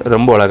கம்பல்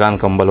ரொம்ப அழகான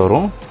கம்பல்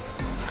வரும்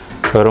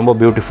ரொம்ப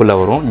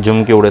பியூட்டிஃபுல்லாக வரும்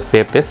ஜும்கியோட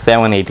சேர்த்து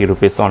 780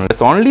 rupees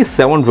only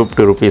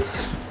 750 rupees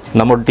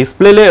நம்ம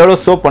டிஸ்பிளேல எவ்வளோ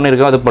ஷோ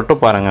பண்ணியிருக்கோம் அது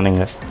மட்டும் பாருங்கள்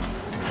நீங்கள்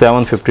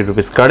 750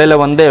 rupees கடையில்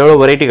வந்து எவ்வளோ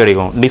வெரைட்டி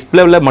கிடைக்கும்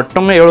டிஸ்பிளேவில்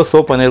மட்டுமே எவ்வளோ ஷோ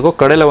பண்ணியிருக்கோம்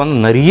கடையில் வந்து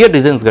நிறைய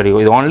டிசைன்ஸ்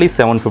கிடைக்கும் இது only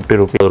 750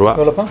 rupees ரூபா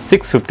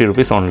 650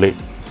 rupees only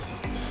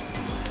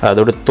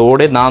அதோட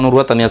தோடே 400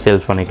 ரூபா தனியாக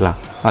சேல்ஸ் பண்ணிக்கலாம்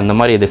அந்த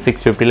மாதிரி இது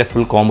 650ல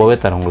ஃபுல் காம்போவே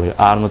தரும் உங்களுக்கு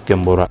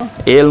 650 ரூபா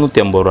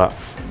 750 ரூபா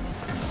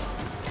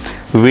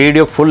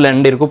வீடியோ ஃபுல்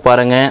எண்ட் இருக்கும்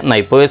பாருங்கள்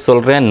நான் இப்போவே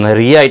சொல்கிறேன்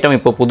நிறைய ஐட்டம்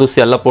இப்போ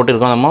புதுசு எல்லாம்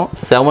போட்டிருக்கோம் நம்ம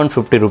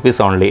 750 rupees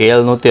only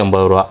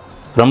 750 ரூபா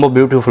ரொம்ப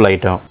பியூட்டிஃபுல்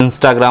ஐட்டம்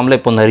இன்ஸ்டாகிராமில்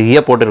இப்போ நிறைய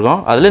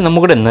போட்டிருக்கோம் அதில்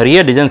நம்ம கூட நிறைய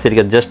டிசைன்ஸ்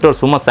இருக்குது ஜஸ்ட் ஒரு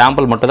சும்மா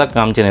சாம்பிள் மட்டும் தான்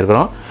காமிச்சுன்னு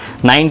இருக்கிறோம்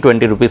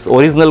 920 rupees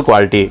original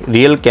quality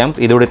real camp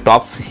இதோட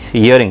டாப்ஸ்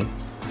இயரிங்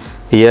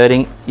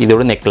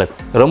இதோட நெக்லஸ்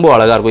ரொம்ப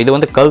அழகாக இருக்கும் இது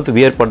வந்து கழுத்து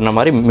வியர் பண்ண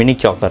மாதிரி மினி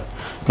சாக்கர்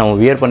நம்ம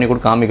வியர் பண்ணி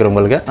கூட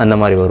காமிக்கிறவங்களுக்கு அந்த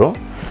மாதிரி வரும்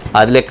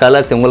அதில்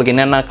கலர்ஸ் உங்களுக்கு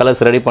என்னென்ன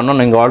கலர்ஸ் ரெடி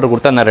பண்ணணும் நீங்கள் ஆர்டர்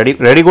கொடுத்தா நான்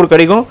ரெடி கூட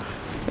கிடைக்கும்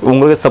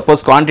உங்களுக்கு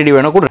சப்போஸ் குவான்டிட்டி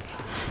வேணும் கூட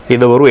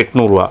இது வரும்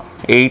 800 ரூபா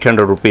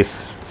 800 rupees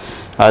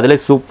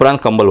அதில் சூப்பரான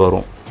கம்பல்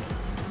வரும்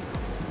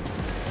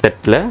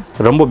செட்டில்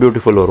ரொம்ப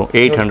பியூட்டிஃபுல் வரும்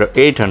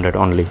 800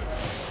 only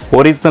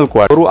ஒரிஜினல்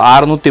குவாலிட்டி ஒரு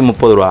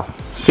 630 ரூபா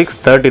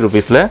 630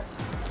 rupeesல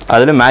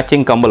அதில்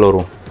மேட்சிங் கம்பல்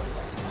வரும்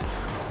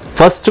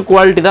ஃபர்ஸ்ட்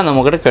குவாலிட்டி தான்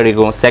நம்மக்கிட்ட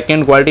கிடைக்கும்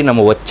செகண்ட் குவாலிட்டி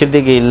நம்ம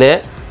வச்சதுக்கு இல்லை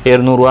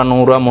 200 ரூபா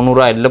 100 ரூபா 300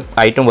 ரூபா இல்லை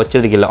ஐட்டம்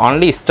வச்சதுக்கு இல்லை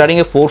only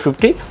ஸ்டார்டிங்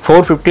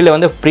 450ல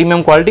வந்து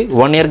premium quality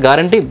 1 year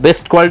guarantee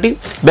best quality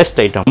best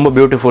item ரொம்ப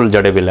பியூட்டிஃபுல்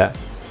ஜடபில்ல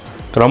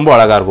ரொம்ப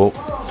அழகாக இருக்கும்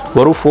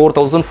ஒரு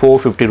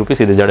 4450 rupees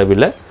இது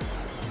ஜடபில்ல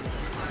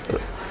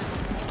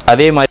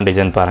அதே மாதிரி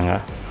டிசைன்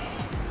பாருங்கள்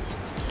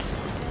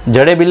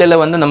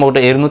ஜடபில்லில் வந்து நம்மகிட்ட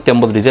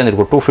 250 டிசைன்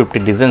இருக்கும் 250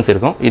 டிசைன்ஸ்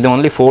இருக்கும் இது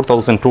ஒன்லி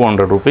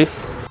 4200 rupees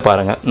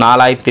பாருங்கள்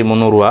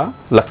 4300 ரூபா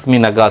லக்ஷ்மி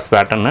நகாஸ்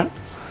பேட்டர்னு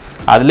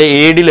அதில்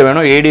ஏடியில்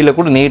வேணும் ஏடியில்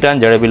கூட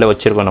நீட்டான ஜடபில்ல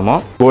வச்சுருக்கோம் நம்ம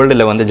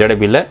கோல்டில் வந்து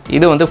ஜடபில்ல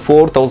இது வந்து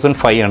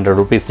 4500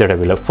 rupees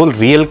ஜடபில்ல full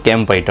real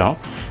camp item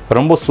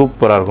ரொம்ப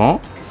சூப்பராக இருக்கும்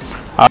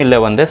அதில்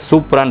வந்து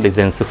சூப்பரான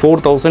டிசைன்ஸ்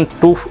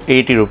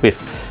 4280 rupees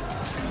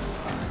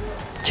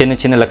சின்ன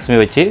சின்ன லக்ஷ்மி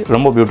வச்சு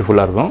ரொம்ப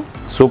பியூட்டிஃபுல்லாக இருக்கும்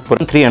சூப்பர்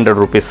 300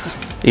 rupees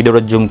இதோட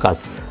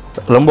ஜும்காஸ்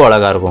ரொம்ப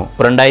அழகாக இருக்கும்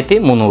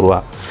 2300 ரூபா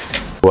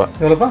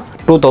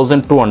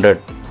 2200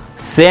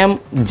 same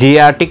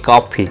GRT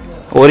copy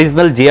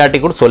original GRT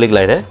கூட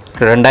சொல்லிக்கலாம் இது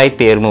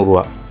 2200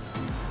 ரூபா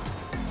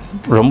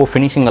ரொம்ப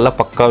ஃபினிஷிங் எல்லாம்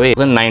பக்காவே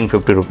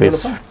 950 rupees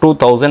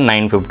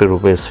 2950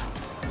 rupees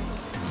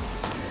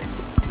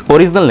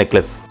ஒரிஜினல்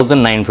நெக்லஸ்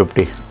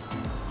 1950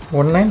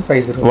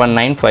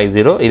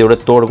 1950 இதோட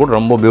தோடு கூட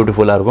ரொம்ப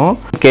பியூட்டிஃபுல்லாக இருக்கும்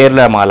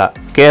கேரளா மாலா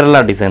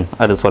கேரளா டிசைன்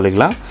அது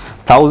சொல்லிக்கலாம்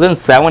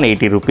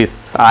 1780 rupees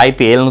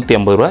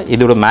 1750 ரூபா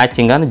இதோட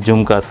மேட்சிங்கான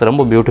ஜும்காஸ்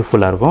ரொம்ப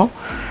பியூட்டிஃபுல்லாக இருக்கும்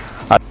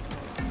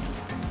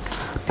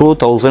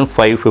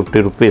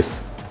 2550 rupees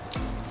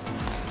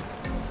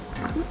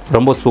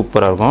ரொம்ப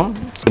சூப்பராக இருக்கும்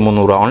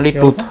 300 ரூபா only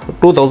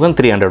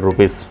 2300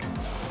 rupees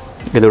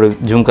இதோட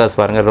ஜும்காஸ்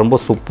பாருங்கள் ரொம்ப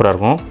சூப்பராக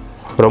இருக்கும்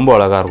ரொம்ப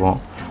அழகாக இருக்கும்.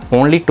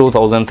 only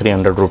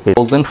 2300 rupees,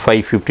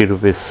 1550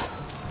 rupees,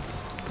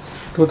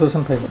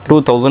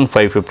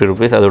 2550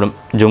 rupees. அதோட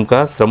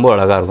ஜும்காஸ் ரொம்ப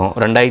அழகாக இருக்கும்.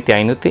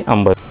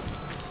 2550,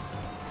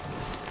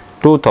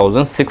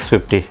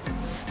 2650,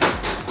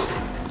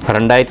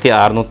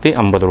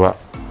 2650 ரூபா.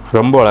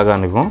 ரொம்ப அழகாக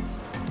இருக்கும்,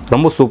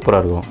 ரொம்ப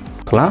சூப்பராக இருக்கும்.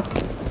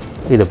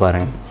 இது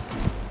பாருங்கள்,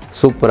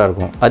 சூப்பராக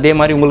இருக்கும். அதே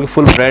மாதிரி உங்களுக்கு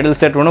ஃபுல் பிரைடல்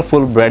செட் வேணும்,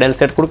 ஃபுல் பிரைடல்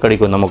செட் கூட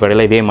கிடைக்கும் நம்ம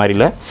கடையில். இதே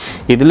மாதிரில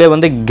இதில்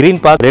வந்து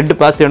க்ரீன் பாஸ், ரெட்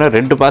பாஸ் வேணும்,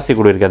 ரெட் பாசி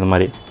கூட இருக்குது. அந்த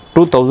மாதிரி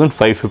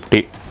 2550.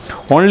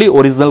 only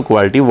original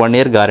quality, 1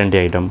 year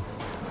guarantee item.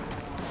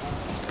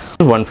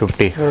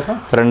 150,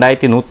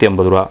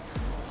 2150 ரூபா.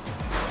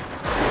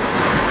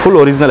 Full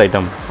original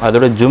item.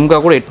 அதோட ஜும்கா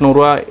கூட 800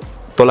 ரூபா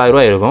 900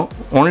 ரூபா இருக்கும்.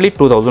 only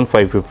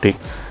 2550.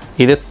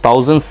 இது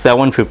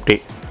 1750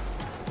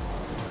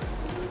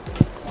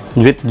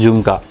 வித்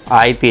ஜும்கா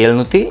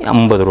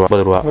 1750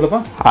 ரூபா.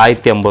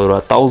 1050 ரூபா.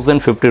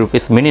 1050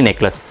 rupees mini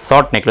necklace,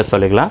 short necklace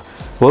சொல்லிக்கலாம்.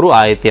 ஒரு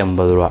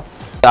 1050 ரூபா.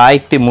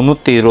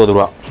 1320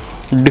 ரூபா.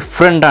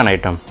 டிஃப்ரெண்ட்டான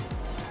ஐட்டம்,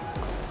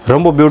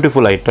 ரொம்ப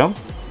பியூட்டிஃபுல் ஐட்டம்.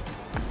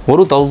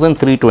 ஒரு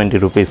 1320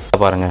 rupees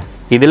பாருங்கள்.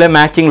 இதில்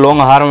மேட்சிங்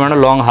லாங் ஹாரம்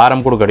வேணும், லாங்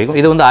ஹாரம் கூட கிடைக்கும்.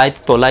 இது வந்து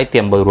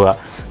 1950 ரூபா.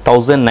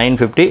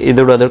 1950.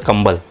 இதோட அது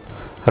கம்பல்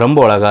ரொம்ப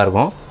அழகாக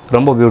இருக்கும்,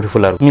 ரொம்ப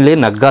பியூட்டிஃபுல்லாக இருக்கும். இதிலே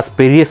நக்காஸ்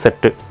பெரிய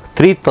செட்டு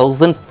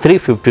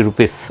 3350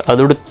 rupees.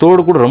 அதோட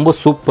தோடு கூட ரொம்ப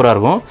சூப்பராக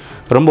இருக்கும்,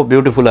 ரொம்ப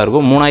பியூட்டிஃபுல்லாக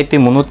இருக்கும்.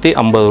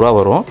 3350 ரூபா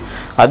வரும்.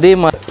 அதே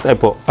மாதிரி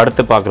இப்போது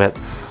அடுத்து பார்க்குறது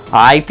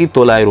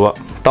 1900 ரூபா.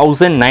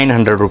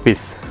 1900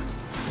 rupees.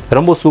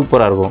 ரொம்ப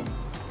சூப்பராக இருக்கும்.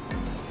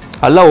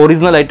 எல்லாம்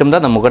ஒரிஜினல் ஐட்டம்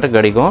தான் நம்மக்கிட்ட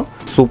கிடைக்கும்.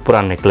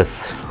 சூப்பரான நெக்லஸ்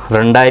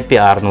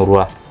 2600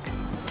 ரூபா.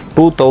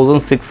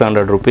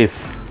 2600 rupees.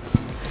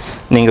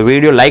 நீங்கள்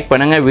வீடியோ லைக்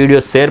பண்ணுங்கள், வீடியோ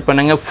ஷேர்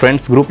பண்ணுங்கள்,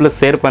 ஃப்ரெண்ட்ஸ் குரூப்பில்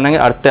ஷேர்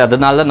பண்ணுங்கள். அடுத்து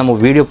அதனால தான் நம்ம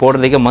வீடியோ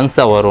போடுறதுக்கு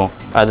மனசாக வரும்.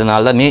 அதனால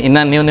தான்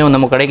இன்னும்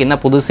நம்ம கடைக்கு என்ன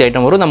புதுசு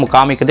ஐட்டம் வரும் நம்ம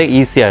காமிக்கிறதே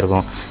ஈஸியாக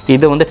இருக்கும்.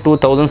 இது வந்து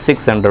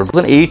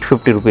 2600,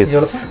 850 rupees.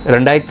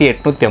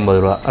 2850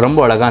 ரூபா. ரொம்ப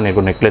அழகான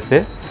இருக்கும் நெக்லஸ்ஸு.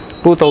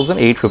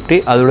 2850.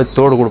 அதோட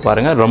தோடு கூட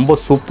பாருங்கள், ரொம்ப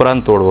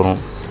சூப்பரான தோடு வரும்,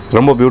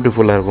 ரொம்ப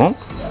பியூட்டிஃபுல்லாக இருக்கும்.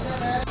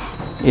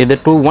 இது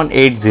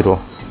 2180,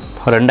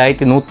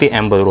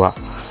 2150 ரூபா.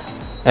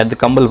 அது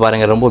கம்பல்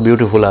பாருங்கள், ரொம்ப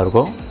பியூட்டிஃபுல்லாக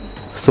இருக்கும்,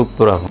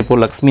 சூப்பராக இருக்கும்.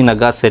 இப்போது லக்ஷ்மி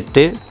நகா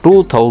செட்டு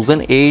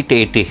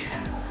 2880,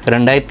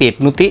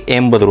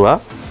 2880 ரூபா.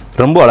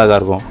 ரொம்ப அழகாக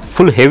இருக்கும்,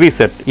 ஃபுல் ஹெவி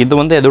செட். இது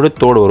வந்து அதோட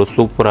தோடு வரும்,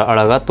 சூப்பராக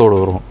அழகாக தோடு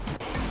வரும்.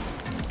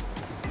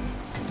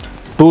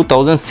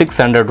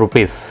 2600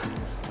 rupees,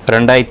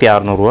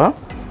 2600 ரூபா.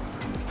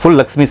 ஃபுல்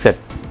லக்ஷ்மி செட்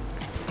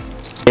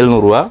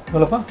 700 ரூபா.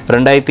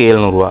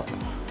 2700 ரூபா.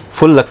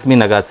 ஃபுல் லக்ஷ்மி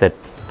நகா செட்.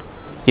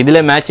 இதில்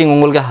மேட்சிங்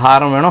உங்களுக்கு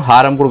ஹாரம் வேணும்,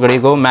 ஹாரம் கூட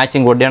கிடைக்கும்.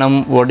 மேட்சிங்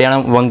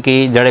ஒட்டியானம் வங்கி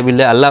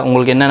ஜடபில்லு எல்லாம்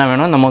உங்களுக்கு என்னென்ன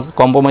வேணும் நம்ம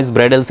compromise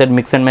bridal set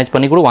mix and match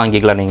பண்ணி கூட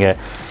வாங்கிக்கலாம் நீங்கள்.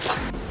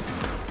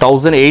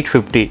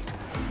 1850.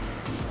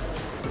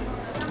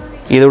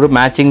 இதோட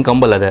மேட்சிங்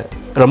கம்பல் அது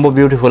ரொம்ப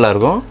பியூட்டிஃபுல்லாக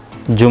இருக்கும்,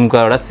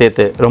 ஜும்காவோட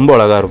சேர்த்து ரொம்ப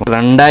அழகாக இருக்கும்.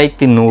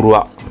 2100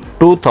 ரூபா.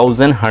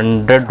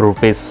 2100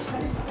 rupees.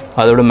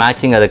 அதோட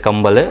மேட்சிங் அது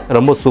கம்பல்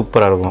ரொம்ப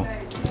சூப்பராக இருக்கும்.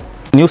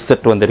 நியூ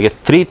செட் வந்திருக்கு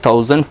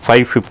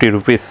 3550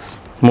 rupees,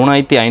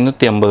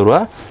 3550 ரூபா.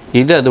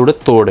 இது அதோட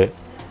தோடு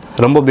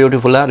ரொம்ப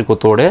பியூட்டிஃபுல்லாக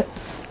இருக்கும் தோடு.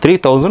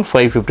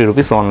 3550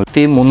 rupees only.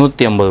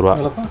 350 ரூபா.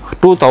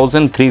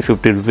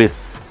 2350 rupees.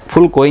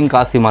 ஃபுல் கோயின்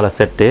காசி மாலை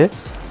செட்டு.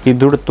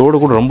 இதோட தோடு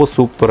கூட ரொம்ப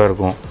சூப்பராக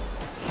இருக்கும்.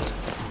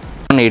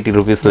 180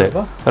 rupeesல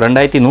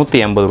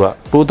 2180 ரூபா.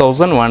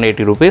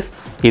 2180 rupees.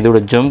 இதோட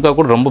ஜம்கா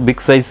கூட ரொம்ப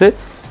பிக் சைஸு,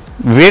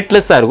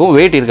 வெயிட்லெஸ்ஸாக இருக்கும்.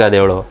 வெயிட் இருக்காது,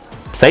 எவ்வளோ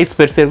சைஸ்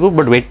பெருசாக இருக்கும்,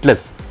 பட்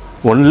வெயிட்லெஸ்.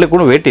 ஒன்றில்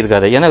கூட வெயிட்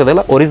இருக்காது, ஏன்னா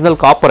அதெல்லாம் original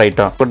copper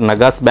item. But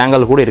நகாஸ்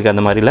bangle கூட இருக்குது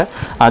அந்த மாதிரில.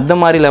 அந்த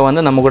மாதிரில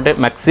வந்து நம்மக்கிட்ட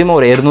மேக்ஸிமம்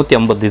ஒரு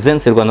 250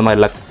 டிசைன்ஸ் இருக்கும் அந்த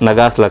மாதிரி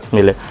நகாஸ்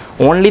லக்ஷ்மியில்.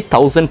 Only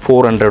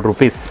 1400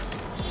 rupees.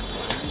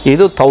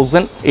 இது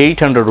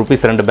 1800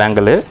 rupees 2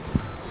 பேங்கல்.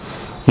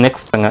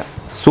 நெக்ஸ்ட்டுங்க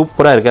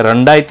சூப்பராக இருக்குது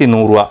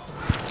 2100 ரூபா.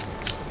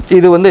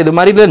 இது வந்து இது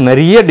மாதிரி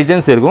நிறைய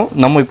டிசைன்ஸ் இருக்கும்.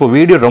 நம்ம இப்போ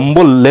வீடியோ ரொம்ப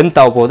லென்த்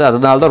ஆக போகுது,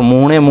 அதனால தான் ஒரு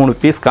 3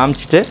 பீஸ்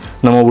காமிச்சிட்டு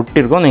நம்ம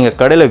விட்டுருக்கோம். நீங்கள்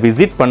கடையில்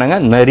விசிட்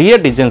பண்ணுங்கள், நிறைய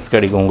டிசைன்ஸ்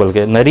கிடைக்கும்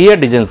உங்களுக்கு, நிறைய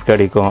டிசைன்ஸ்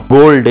கிடைக்கும்.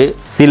 Gold,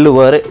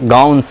 silver,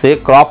 gowns,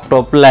 crop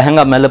top,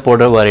 lehenga மேலே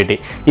போடுற வெரைட்டி.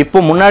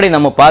 இப்போ முன்னாடி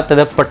நம்ம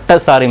பார்த்ததை பட்டை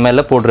சாரி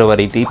மேலே போடுற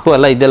வெரைட்டி. இப்போ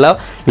எல்லாம் இதெல்லாம்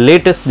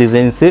latest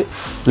designs.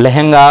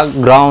 Lehenga,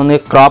 gown,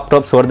 graph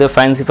tops வருது,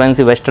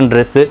 ஃபேன்சி வெஸ்டர்ன்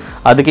ட்ரெஸ்ஸு,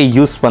 அதுக்கு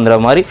யூஸ் பண்ணுற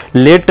மாதிரி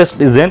லேட்டஸ்ட்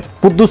டிசைன்,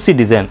 புதுசு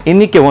டிசைன்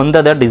இன்றைக்கி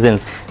வந்ததா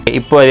டிசைன்ஸ்.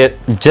 இப்போ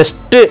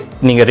ஜஸ்ட்டு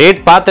நீங்கள் ரேட்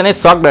பார்த்தனே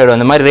ஷாக் ஆகிடும்.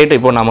 அந்த மாதிரி ரேட்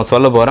இப்போ நம்ம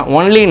சொல்ல போகிறோம்.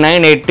 ஒன்லி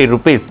 980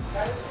 rupees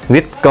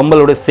வித்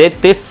கம்பலோட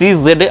சேர்த்து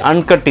CZ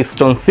uncut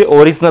stones,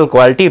 original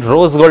quality,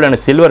 rose gold and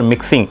silver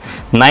mixing.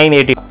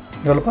 980,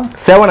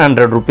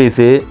 700 rupees.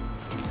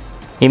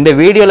 இந்த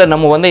வீடியோவில்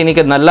நம்ம வந்து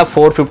இன்றைக்கி நல்லா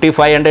 450,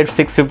 500,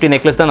 650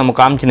 நெக்லஸ் தான் நம்ம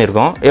காமிச்சுன்னு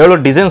இருக்கோம். எவ்வளோ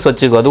டிசைன்ஸ்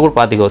வச்சுக்கோ அது கூட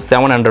பார்த்துக்கோ.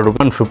 700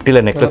 rupees.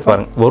 150ல் நெக்லஸ்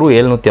பாருங்கள், வெறும்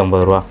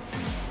 750 ரூபா.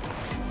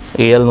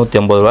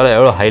 750 ரூபாயில்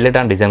எவ்வளோ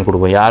ஹைலைட்டான டிசைன்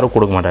கொடுக்கும், யாரும்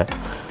கொடுக்க மாட்டார்.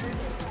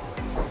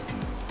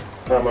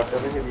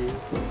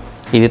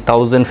 இது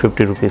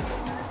 1050 rupees.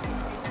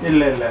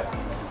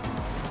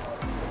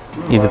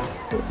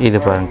 இது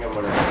பாருங்க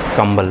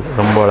கம்பல்,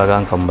 ரொம்ப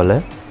அழகான கம்பல்.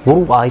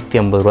 ஒரு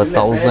 1050 ரூபா.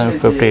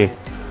 1050.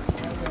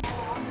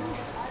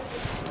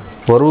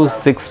 ஒரு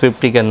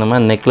 650க்கு அந்த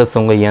மாதிரி நெக்லஸ்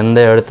உங்கள் எந்த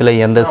இடத்துல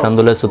எந்த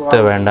சந்தில் சுற்ற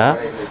வேண்டாம்.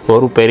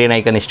 ஒரு பெரிய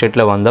நைக்கன்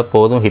ஸ்டேட்டில் வந்தால்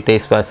போதும்.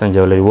 ஹிதேஷ் ஃபேஷன்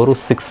ஜுவல்லரி ஒரு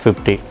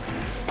 650,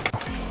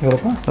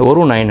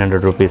 ஒரு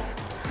 900 rupees.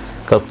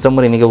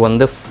 கஸ்டமர் இன்றைக்கி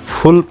வந்து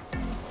ஃபுல்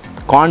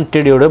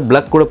குவான்டிட்டியோட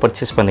பிளக் கூட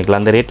பர்ச்சேஸ்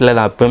பண்ணிக்கலாம். அந்த ரேட்டில்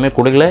நான் எப்போவுமே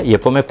கொடுக்கல,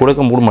 எப்போவுமே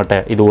கொடுக்க முடிய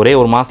மாட்டேன். இது ஒரே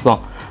ஒரு மாதம்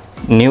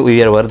நியூ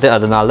இயர் வருது,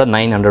 அதனால தான்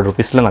 900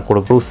 rupeesல நான்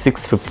கொடுக்குறேன்.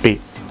 650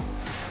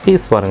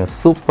 பீஸ் பாருங்கள்,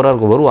 சூப்பராக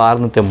இருக்கும். வரும்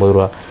 650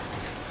 ரூபா.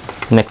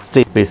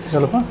 நெக்ஸ்ட்டு பீஸ்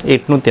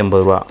 880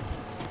 ரூபா.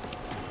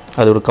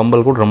 அது ஒரு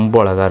கம்பல் கூட ரொம்ப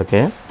அழகாக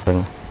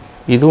இருக்குது.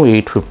 இதுவும்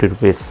 850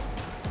 rupees.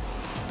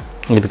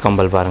 இது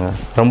கம்பல் பாருங்கள்,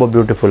 ரொம்ப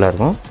பியூட்டிஃபுல்லாக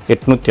இருக்கும்.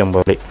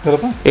 850,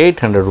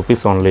 800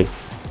 rupees only.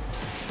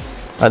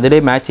 அதிலே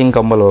மேட்சிங்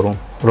கம்பல் வரும்,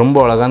 ரொம்ப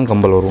அழகான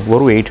கம்பல் வரும்.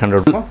 ஒரு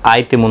 800,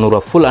 1300 ரூபா.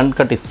 ஃபுல்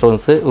அன்கட்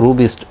ஸ்டோன்ஸு,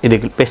 ரூபி இது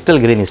பெஸ்டல்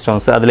கிரீன்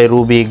ஸ்டோன்ஸ், அதில்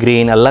ரூபி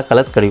க்ரீன் எல்லா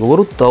கலர்ஸ் கிடைக்கும்.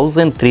 ஒரு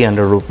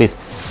 1300 rupees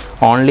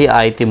only.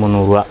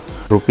 1300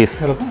 rupees,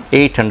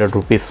 800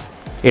 rupees,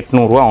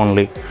 800 ரூபா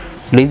only.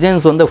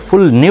 டிசைன்ஸ் வந்து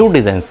ஃபுல் நியூ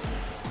டிசைன்ஸ்.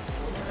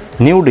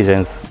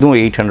 இதுவும்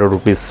 800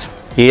 rupees.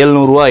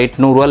 700 ரூபா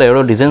 800 ரூபாயில்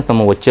எவ்வளோ டிசைன்ஸ்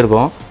நம்ம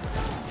வச்சுருக்கோம்.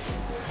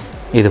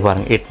 இது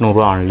பாருங்கள் 800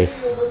 ரூபா only.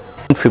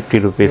 50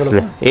 rupeesல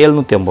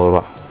 750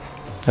 ரூபா.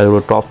 அது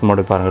ஒரு டாப்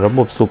மாடல் பாருங்கள்,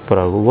 ரொம்ப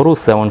சூப்பராக இருக்கும். ஒரு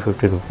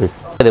 750 rupees.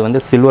 அது வந்து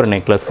சில்வர்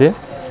நெக்லஸ்ஸு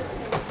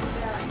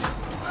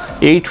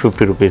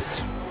 850 rupees.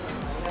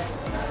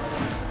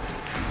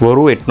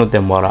 ஒரு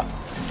 850 ரூபா.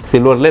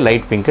 சில்வரில்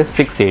லைட் பிங்க்கு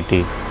 680,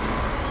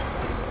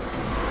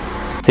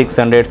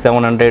 600,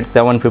 700,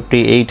 750,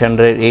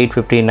 800,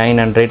 850,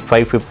 900,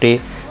 550.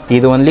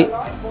 இது ஒன்லி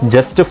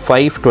ஜஸ்ட்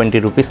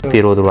 520 rupees.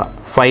 20 ரூபா,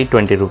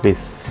 520 rupees.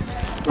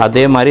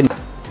 அதே மாதிரி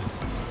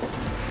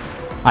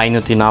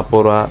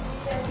 540 ரூபா.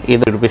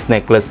 இது ருபீஸ்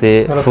நெக்லஸ்ஸு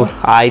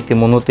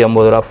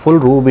 1350 ரூபா. ஃபுல்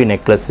ரூபி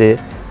நெக்லஸ்ஸு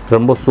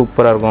ரொம்ப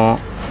சூப்பராக இருக்கும்.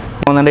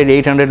 100,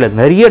 800ல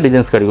நிறைய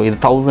டிசைன்ஸ் கிடைக்கும். இது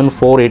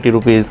 1480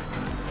 rupees.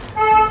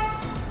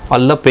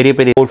 எல்லாம் பெரிய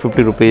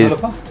 450 rupees.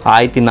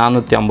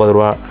 1450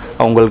 ரூபா.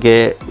 அவங்களுக்கு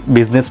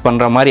பிஸ்னஸ்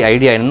பண்ணுற மாதிரி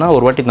ஐடியா இருந்தால்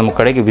ஒரு வாட்டி நம்ம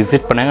கடைக்கு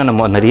விசிட் பண்ணாங்க,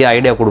 நம்ம நிறைய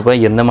ஐடியா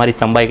கொடுப்பேன். எந்த மாதிரி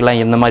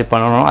சம்பாதிக்கலாம், எந்த மாதிரி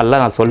பண்ணணும்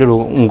எல்லாம் நான்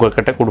சொல்லிவிடுவோம்,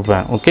 உங்கள்கிட்ட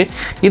கொடுப்பேன். ஓகே,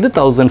 இது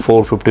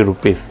 1450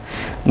 rupees.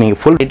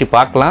 நீங்கள் ஃபுல் ரேட்டு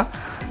பார்க்கலாம்.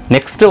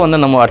 நெக்ஸ்ட்டு வந்து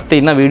நம்ம அடுத்து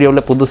என்ன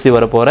வீடியோவில் புதுசு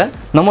வர போகிறேன்.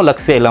 நம்ம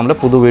லக்ஷ்யாயில்லாமில்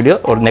புது வீடியோ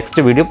ஒரு நெக்ஸ்ட்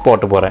வீடியோ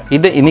போட்டு போகிறேன்.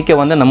 இது இன்றைக்கி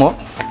வந்து நம்ம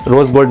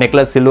rose gold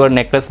necklace, silver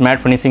necklace,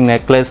 matte finishing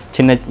necklace,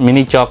 சின்ன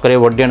மினி சாக்கரே,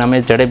 ஒட்டியானமே,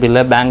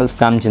 ஜடைபில்லை, பேங்கிள்ஸ்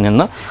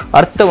காமிச்சுருந்தோம்.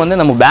 அடுத்து வந்து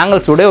நம்ம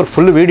பேங்கிள்ஸோட ஒரு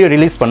ஃபுல் வீடியோ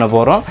ரிலீஸ் பண்ண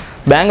போகிறோம்.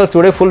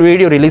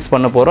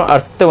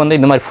 அடுத்து வந்து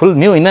இந்த மாதிரி ஃபுல்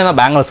நியூ என்னென்ன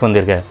பேங்கிள்ஸ்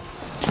வந்திருக்கேன்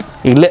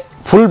இல்லை,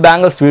 ஃபுல்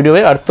பேங்கிள்ஸ்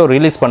வீடியோவே அடுத்து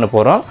ரிலீஸ் பண்ண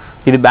போகிறோம்.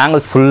 இது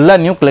பேங்கிள்ஸ் ஃபுல்லாக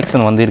நியூ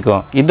கலெக்ஷன்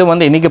வந்திருக்கும். இது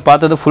வந்து இன்றைக்கி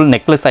பார்த்தது ஃபுல்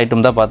நெக்லஸ்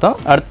ஐட்டம் தான் பார்த்தோம்.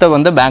 அடுத்து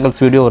வந்து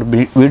பேங்கிள்ஸ் வீடியோ ஒரு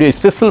வீடியோ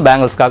ஸ்பெஷல்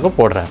பேங்கிள்ஸ்க்காக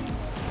போடுறேன்.